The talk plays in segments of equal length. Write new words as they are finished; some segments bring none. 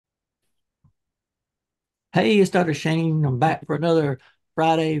Hey, it's Dr. Shane. I'm back for another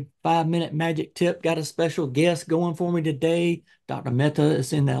Friday 5-minute magic tip. Got a special guest going for me today. Dr. Mehta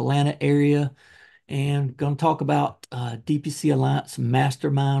is in the Atlanta area and going to talk about DPC Alliance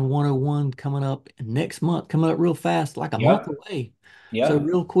Mastermind 101 coming up next month, coming up real fast, like a month Yep. away. So Yep.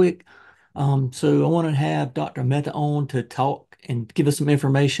 real quick, so I want to have Dr. Mehta on to talk and give us some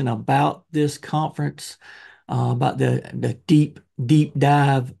information about this conference, about the deep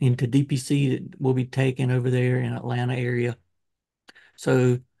dive into DPC that we'll be taking over there in Atlanta area.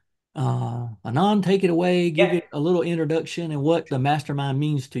 So, Anand, take it away. Give Yeah. it a little introduction and what the mastermind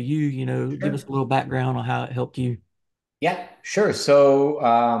means to you. Give us Sure. a little background on how it helped you. Yeah, sure. So,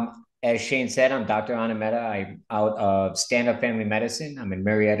 as Shane said, I'm Dr. Anand Mehta. I'm out of stand-up family medicine. I'm in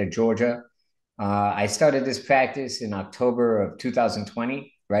Marietta, Georgia. I started this practice in October of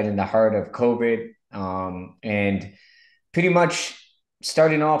 2020, right in the heart of COVID. And pretty much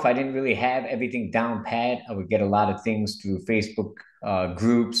starting off, I didn't really have everything down pat. I would get a lot of things through Facebook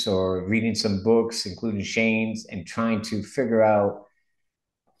groups or reading some books, including Shane's, and trying to figure out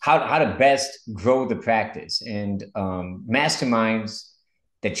how to best grow the practice. And masterminds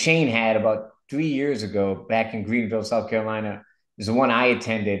that Shane had about 3 years ago back in Greenville, South Carolina, is the one I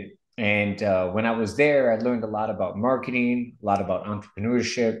attended. And when I was there, I learned a lot about marketing, a lot about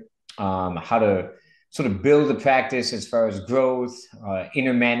entrepreneurship, how to sort of build a practice as far as growth,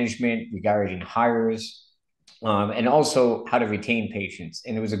 inner management regarding hires, and also how to retain patients.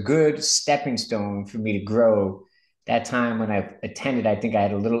 And it was a good stepping stone for me to grow. That time when I attended, I think I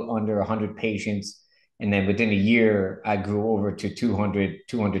had a little under 100 patients. And then within a year, I grew over to 200,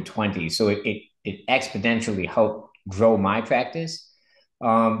 220. So it exponentially helped grow my practice.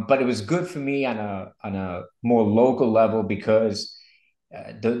 But it was good for me on a more local level because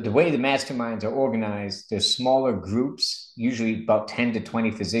the way the masterminds are organized, there's smaller groups, usually about 10 to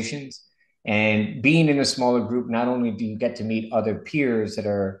 20 physicians. And being in a smaller group, not only do you get to meet other peers that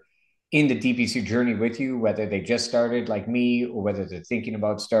are in the DPC journey with you, whether they just started like me or whether they're thinking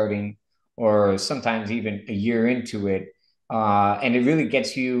about starting, or sometimes even a year into it. And it really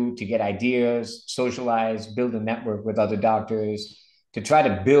gets you to get ideas, socialize, build a network with other doctors to try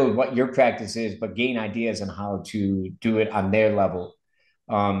to build what your practice is, but gain ideas on how to do it on their level.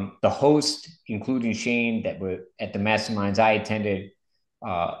 The host, including Shane, that were at the masterminds I attended,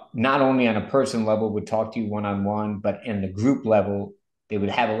 not only on a person level would talk to you one on one, but in the group level, they would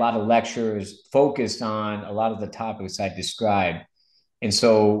have a lot of lectures focused on a lot of the topics I described. And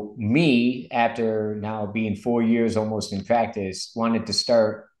so, me, after now being 4 years almost in practice, wanted to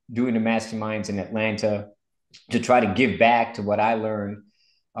start doing the masterminds in Atlanta to try to give back to what I learned.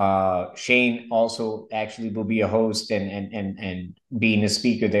 Shane also actually will be a host and being a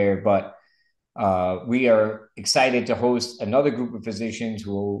speaker there, but we are excited to host another group of physicians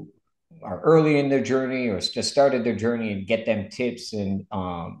who are early in their journey or just started their journey and get them tips and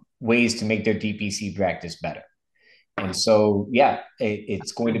ways to make their DPC practice better. And so, yeah,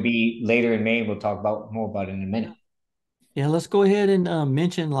 it's going to be later in May. We'll talk about more about it in a minute. Yeah, let's go ahead and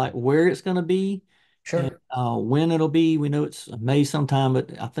mention like where it's going to be and Sure. when it'll be. We know it's May sometime,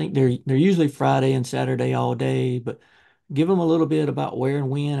 but I think they're usually Friday and Saturday all day. But give them a little bit about where and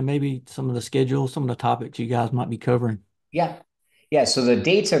when, and maybe some of the schedule, some of the topics you guys might be covering. Yeah. Yeah. So the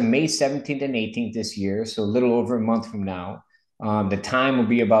dates are May 17th and 18th this year. So a little over a month from now. The time will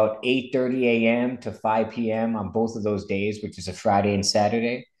be about 8:30 a.m. to 5 p.m. on both of those days, which is a Friday and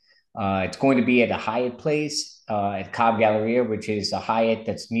Saturday. It's going to be at a Hyatt Place at Cobb Galleria, which is a Hyatt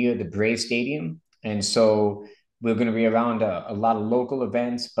that's near the Brave Stadium. And so we're going to be around a lot of local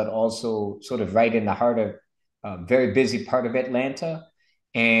events, but also sort of right in the heart of a very busy part of Atlanta.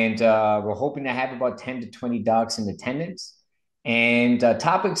 And we're hoping to have about 10 to 20 docs in attendance. And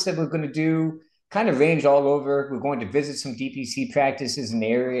topics that we're going to do kind of range all over. We're going to visit some DPC practices in the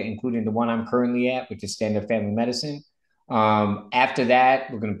area, including the one I'm currently at, which is stand-up family medicine. After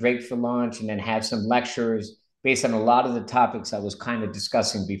that, we're going to break for lunch and then have some lectures based on a lot of the topics I was kind of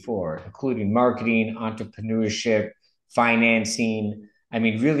discussing before, including marketing, entrepreneurship, financing. I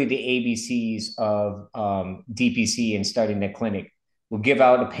mean, really the ABCs of DPC and starting the clinic. We'll give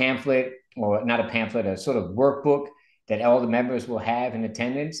out a pamphlet, or not a pamphlet, a sort of workbook that all the members will have in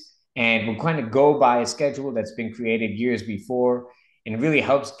attendance. And we'll kind of go by a schedule that's been created years before, and it really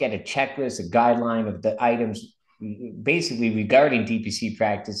helps get a checklist, a guideline of the items basically regarding DPC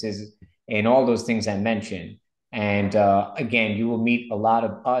practices and all those things I mentioned. And again, you will meet a lot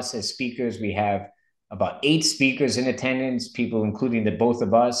of us as speakers. We have about 8 speakers in attendance, people including the both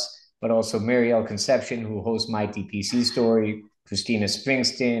of us, but also Marielle Conception, who hosts My DPC Story, Christina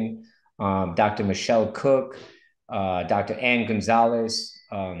Springston, Dr. Michelle Cook, Dr. Ann Gonzalez,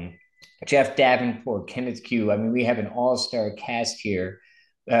 Jeff Davenport, Kenneth Q. I mean, we have an all-star cast here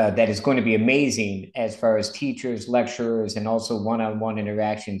that is going to be amazing as far as teachers, lecturers, and also one-on-one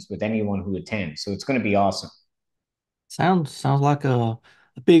interactions with anyone who attends. So it's going to be awesome. Sounds like a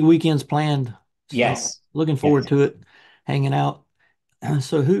big weekend's planned. So Yes. looking Yes. forward to it, hanging out.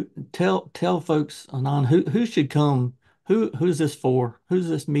 So who tell folks, Anon, who should come? Who's this for? Who's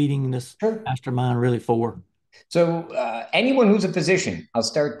this meeting, this Sure. mastermind really for? So, anyone who's a physician, I'll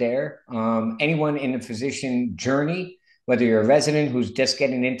start there. Anyone in a physician journey, whether you're a resident who's just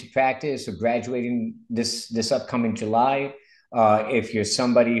getting into practice or graduating this upcoming July, if you're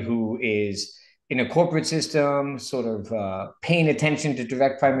somebody who is in a corporate system, sort of paying attention to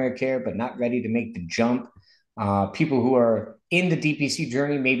direct primary care but not ready to make the jump, people who are in the DPC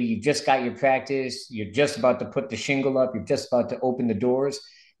journey, maybe you just got your practice, you're just about to put the shingle up, you're just about to open the doors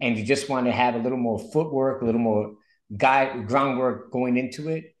and you just want to have a little more footwork, a little more groundwork going into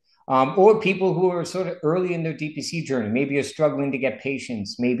it. Or people who are sort of early in their DPC journey. Maybe you're struggling to get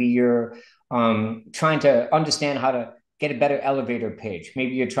patients. Maybe you're trying to understand how to get a better elevator pitch.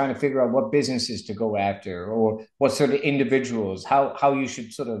 Maybe you're trying to figure out what businesses to go after or what sort of individuals, how you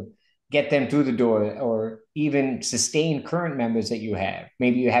should sort of get them through the door or even sustain current members that you have.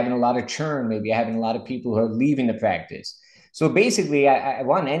 Maybe you're having a lot of churn. Maybe you're having a lot of people who are leaving the practice. So basically, I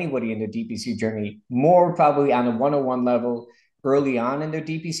want anybody in their DPC journey more probably on a 101 level early on in their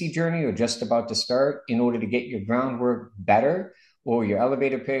DPC journey or just about to start in order to get your groundwork better or your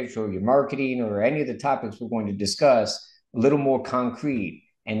elevator pitch or your marketing or any of the topics we're going to discuss a little more concrete.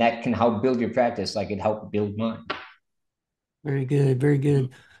 And that can help build your practice like it helped build mine. Very good, very good.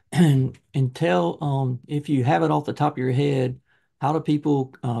 And tell if you have it off the top of your head, how do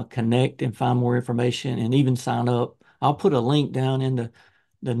people connect and find more information and even sign up? I'll put a link down in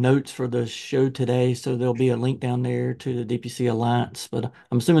the notes for the show today, so there'll be a link down there to the DPC Alliance. But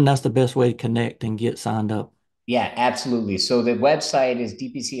I'm assuming that's the best way to connect and get signed up. Yeah, absolutely. So the website is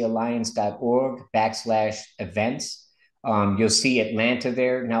dpcalliance.org/events. You'll see Atlanta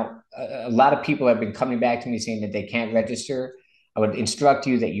there. Now, a lot of people have been coming back to me saying that they can't register. I would instruct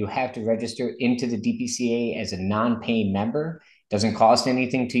you that you have to register into the DPCA as a non-paying member. It doesn't cost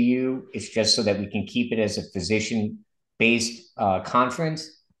anything to you. It's just so that we can keep it as a physician-based conference,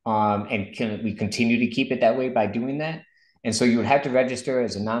 and we continue to keep it that way by doing that. And so you would have to register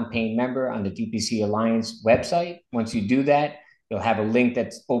as a non-paying member on the DPC Alliance website. Once you do that, you'll have a link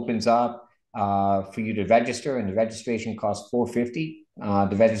that opens up for you to register, and the registration costs $450.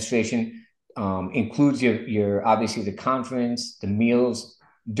 The registration includes your obviously the conference, the meals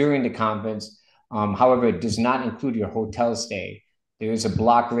during the conference. However, it does not include your hotel stay. There is a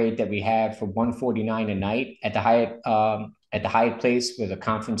block rate that we have for $149 a night at the Hyatt Place where the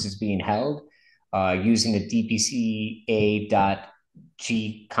conference is being held using the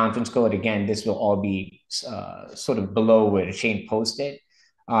DPCA.G conference code. Again, this will all be sort of below where Shane posted.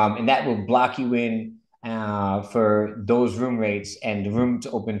 And that will block you in for those room rates. And the rooms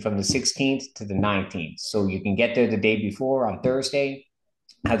open from the 16th to the 19th. So you can get there the day before on Thursday,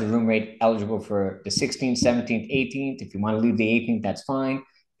 have the room rate eligible for the 16th, 17th, 18th. If you want to leave the 18th, that's fine. If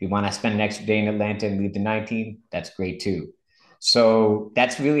you want to spend an extra day in Atlanta and leave the 19th, that's great too. So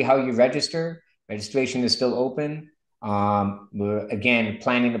that's really how you register. Registration is still open. We're again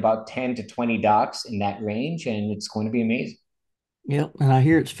planning about 10 to 20 docs in that range, and it's going to be amazing. Yep, and I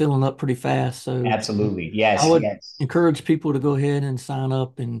hear it's filling up pretty fast. So Absolutely. I Yes, would yes. encourage people to go ahead and sign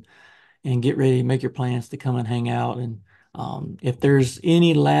up and get ready to make your plans to come and hang out. And if there's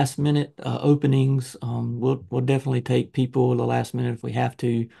any last minute openings, we'll definitely take people the last minute if we have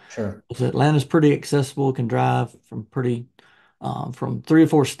to. Sure. 'Cause Atlanta's pretty accessible, can drive from 3 or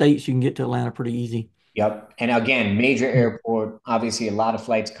 4 states. You can get to Atlanta pretty easy. Yep. And again, major airport, obviously a lot of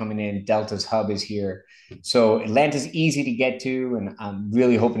flights coming in. Delta's hub is here. So Atlanta's easy to get to. And I'm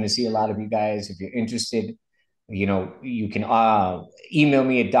really hoping to see a lot of you guys. If you're interested, you can email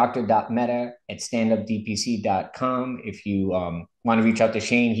me at dr.meta@standupdpc.com. If you want to reach out to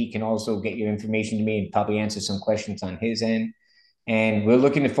Shane, he can also get your information to me and probably answer some questions on his end. And we're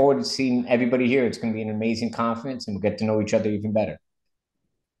looking forward to seeing everybody here. It's going to be an amazing conference and we'll get to know each other even better.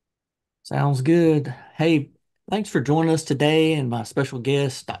 Sounds good. Hey, thanks for joining us today and my special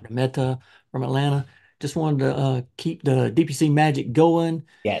guest, Dr. Mehta from Atlanta. Just wanted to keep the DPC magic going, to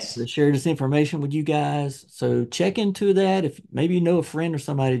Yes, share this information with you guys. So check into that. If maybe you know a friend or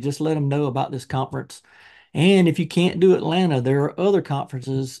somebody, just let them know about this conference. And if you can't do Atlanta, there are other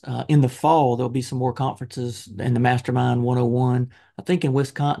conferences in the fall. There'll be some more conferences in the Mastermind 101, I think in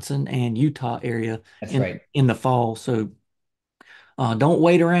Wisconsin and Utah area that's in right. in the fall. So don't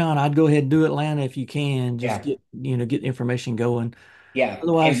wait around. I'd go ahead and do Atlanta if you can. Just Yeah. get the information going. Yeah, and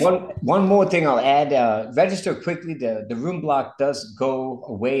Otherwise, one more thing I'll add: register quickly. The room block does go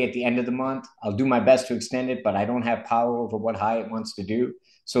away at the end of the month. I'll do my best to extend it, but I don't have power over what Hyatt wants to do.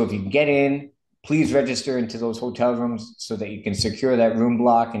 So if you can get in, please register into those hotel rooms so that you can secure that room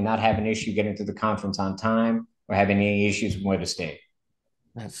block and not have an issue getting to the conference on time or having any issues with where to stay.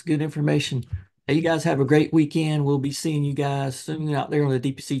 that's good information. Hey, you guys have a great weekend. We'll be seeing you guys soon out there on the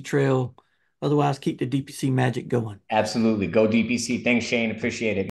DPC trail. Otherwise, keep the DPC magic going. Absolutely, go DPC. Thanks, Shane. Appreciate it.